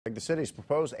The city's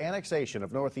proposed annexation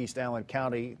of Northeast Allen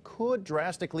County could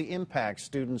drastically impact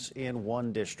students in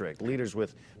one district. Leaders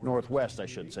with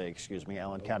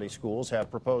Allen County schools have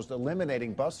proposed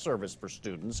eliminating bus service for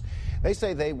students. They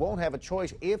say they won't have a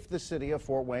choice if the city of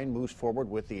Fort Wayne moves forward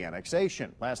with the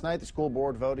annexation. Last night, the school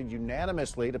board voted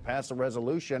unanimously to pass a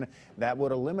resolution that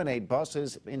would eliminate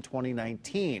buses in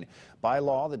 2019. By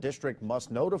law, the district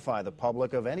must notify the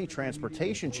public of any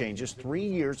transportation changes 3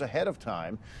 years ahead of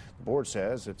time. The board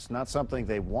says it's not something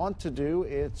they want to do,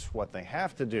 it's what they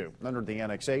have to do. Under the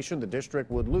annexation, the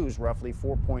district would lose roughly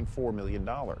 $4.4 million.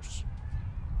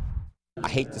 I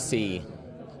hate to see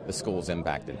the schools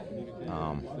impacted.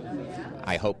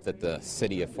 I hope that the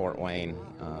city of Fort Wayne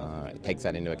takes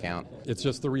that into account. It's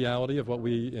just the reality of what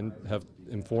we have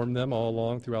informed them all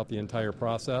along throughout the entire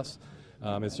process.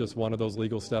 It's just one of those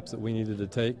legal steps that we needed to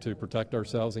take to protect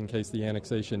ourselves in case the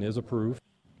annexation is approved.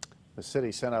 The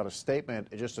city sent out a statement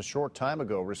just a short time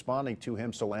ago responding to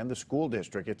Himpsel and the school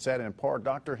district. It said in part,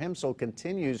 Dr. Himpsel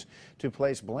continues to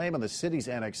place blame on the city's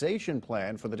annexation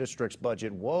plan for the district's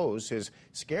budget woes. His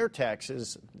scare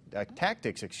tactics,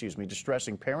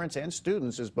 distressing parents and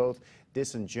students is both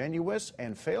disingenuous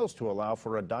and fails to allow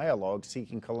for a dialogue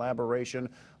seeking collaboration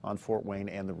on Fort Wayne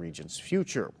and the region's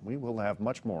future. We will have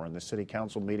much more in the city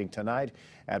council meeting tonight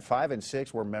at 5 and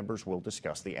 6, where members will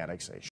discuss the annexation.